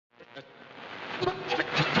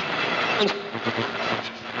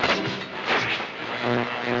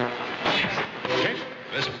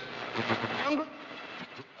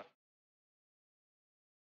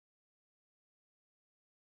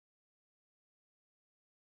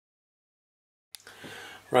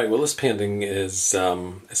Right, well this painting is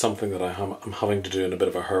something that I'm having to do in a bit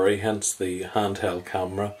of a hurry, hence the handheld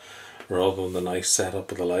camera rather than the nice setup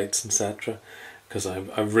with the lights, etc. Because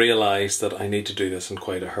I've realised that I need to do this in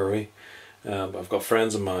quite a hurry. I've got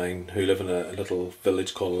friends of mine who live in a little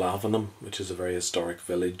village called Lavenham, which is a very historic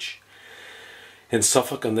village in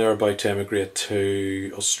Suffolk, and they're about to emigrate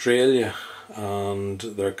to Australia, and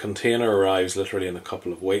their container arrives literally in a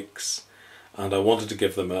couple of weeks. And I wanted to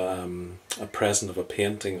give them a present of a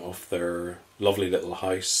painting of their lovely little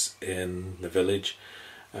house in the village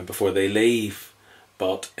before they leave.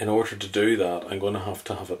 But in order to do that, I'm going to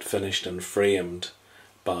have it finished and framed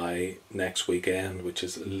by next weekend, which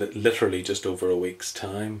is literally just over a week's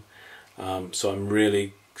time. So I'm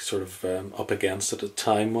really sort of up against it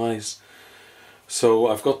time-wise. So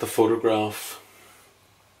I've got the photograph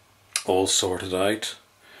all sorted out.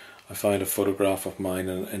 I found a photograph of mine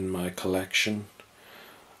in my collection.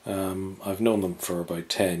 I've known them for about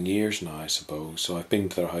 10 years now, I suppose, so I've been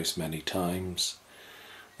to their house many times.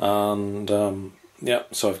 And yeah,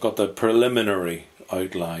 so I've got the preliminary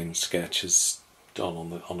outline sketches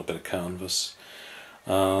done on a bit of canvas.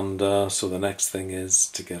 And so the next thing is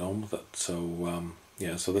to get on with it. So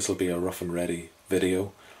yeah, so this will be a rough and ready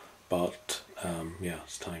video, but yeah,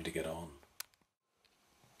 it's time to get on.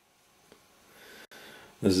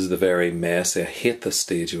 This is the very messy. I hate this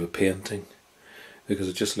stage of a painting because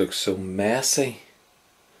it just looks so messy.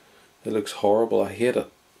 It looks horrible. I hate it.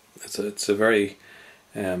 It's a very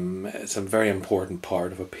important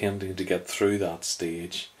part of a painting to get through that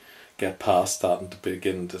stage, get past that, and to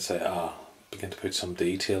begin to say begin to put some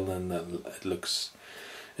detail in that it looks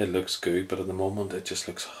good. But at the moment, it just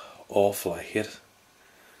looks awful. I hate it.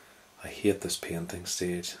 I hate this painting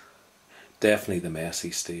stage. Definitely the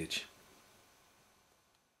messy stage.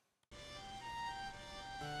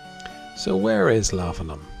 So where is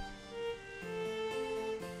Lavenham?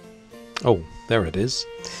 Oh, there it is.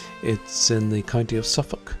 It's in the county of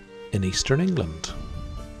Suffolk, in eastern England.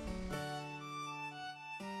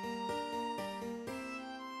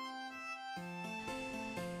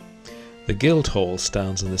 The Guildhall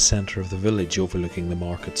stands in the centre of the village overlooking the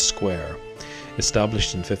market square.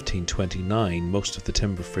 Established in 1529, most of the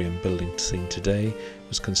timber frame building seen today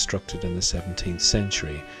was constructed in the 17th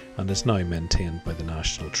century and is now maintained by the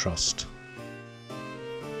National Trust.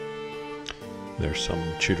 There's some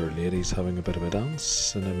Tudor ladies having a bit of a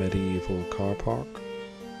dance in a medieval car park.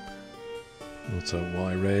 That's a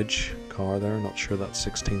Y-Reg car there, not sure that's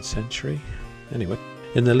 16th century. Anyway,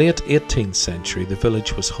 in the late 18th century the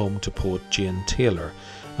village was home to poet Jane Taylor,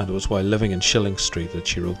 and it was while living in Shilling Street that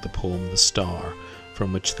she wrote the poem The Star,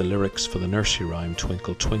 from which the lyrics for the nursery rhyme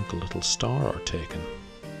Twinkle Twinkle Little Star are taken.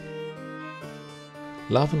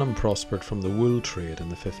 Lavenham prospered from the wool trade in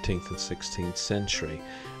the 15th and 16th century,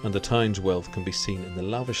 and the town's wealth can be seen in the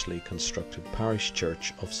lavishly constructed parish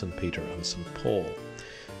church of St Peter and St Paul.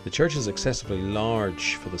 The church is excessively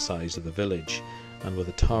large for the size of the village, and with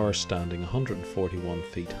a tower standing 141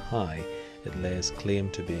 feet high, it lays claim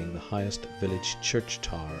to being the highest village church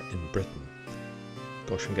tower in Britain.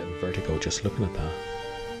 Gosh, I'm getting vertigo just looking at that.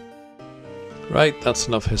 Right, that's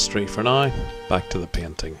enough history for now. Back to the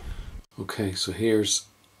painting. Okay, so here's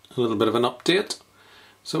a little bit of an update.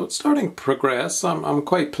 So it's starting to progress. I'm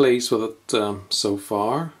quite pleased with it so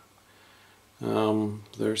far.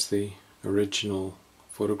 There's the original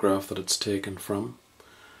photograph that it's taken from.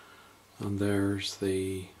 And there's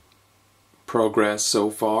the progress so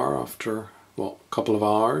far after, well, a couple of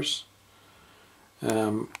hours.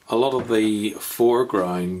 A lot of the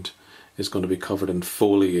foreground is going to be covered in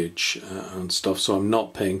foliage and stuff, so I'm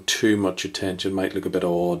not paying too much attention. It might look a bit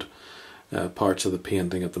odd. Parts of the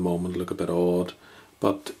painting at the moment look a bit odd,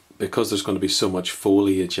 but because there's going to be so much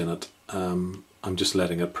foliage in it, I'm just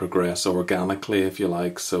letting it progress organically, if you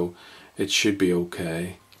like, so it should be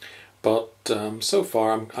okay. But so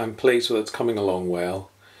far I'm pleased with it. It's coming along well.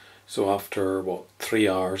 So after, what, 3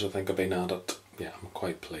 hours I think I've been at it, yeah, I'm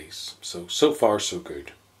quite pleased. So far so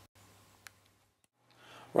good.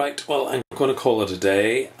 Right, well, I'm going to call it a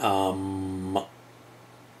day.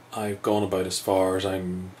 I've gone about as far as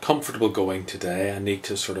I'm comfortable going today. I need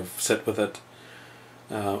to sort of sit with it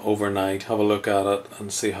overnight, have a look at it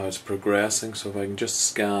and see how it's progressing. So if I can just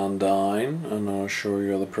scan down and I'll show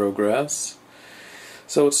you the progress.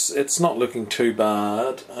 So it's not looking too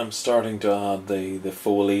bad. I'm starting to add the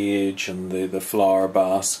foliage and the flower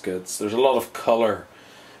baskets. There's a lot of colour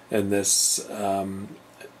in this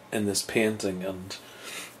painting, and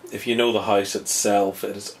if you know the house itself,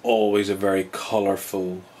 it is always a very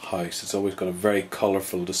colourful house. It's always got a very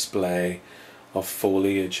colourful display of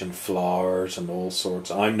foliage and flowers and all sorts.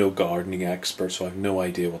 I'm no gardening expert, so I've no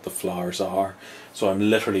idea what the flowers are. So I'm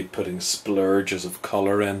literally putting splurges of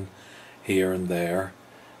colour in here and there.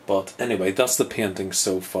 But anyway, that's the painting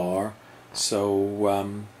so far. So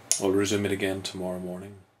I'll resume it again tomorrow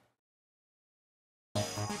morning.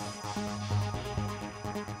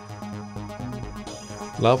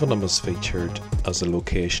 Lavenham is featured as a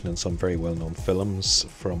location in some very well-known films,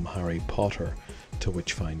 from Harry Potter to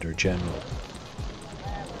Witchfinder General.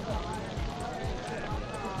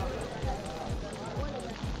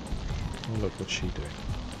 Oh, look, what's she doing?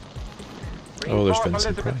 Oh, there's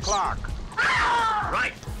Vincent Price.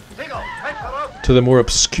 To the more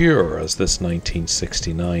obscure, as this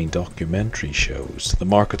 1969 documentary shows, the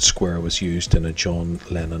market square was used in a John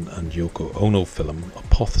Lennon and Yoko Ono film,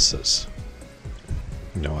 Apotheosis.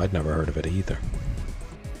 No, I'd never heard of it either.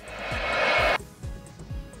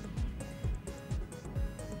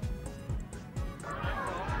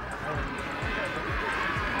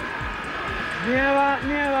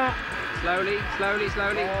 Nearer. Slowly.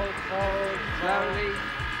 Hold. Slowly.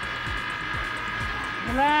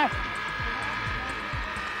 Left.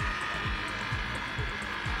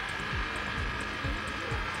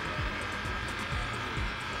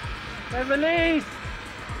 Release.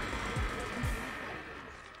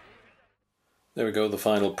 There we go, the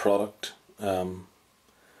final product. I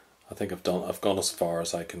think I've gone as far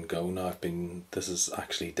as I can go now. This is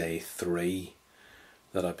actually day 3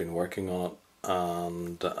 that I've been working on it,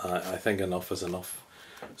 and I think enough is enough.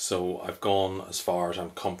 So I've gone as far as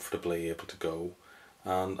I'm comfortably able to go,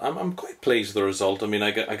 and I'm quite pleased with the result. I mean,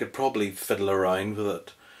 I could probably fiddle around with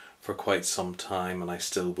it for quite some time and I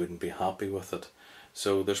still wouldn't be happy with it.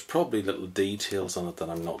 So there's probably little details on it that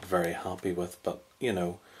I'm not very happy with, but you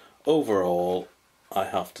know, overall I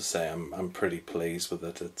have to say I'm pretty pleased with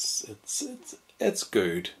it. It's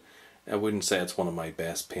good. I wouldn't say it's one of my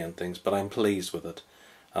best paintings, but I'm pleased with it,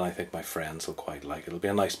 and I think my friends will quite like it. It'll be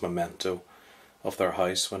a nice memento of their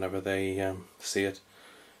house whenever they see it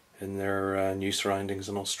in their new surroundings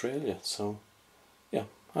in Australia. So yeah,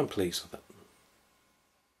 I'm pleased with it.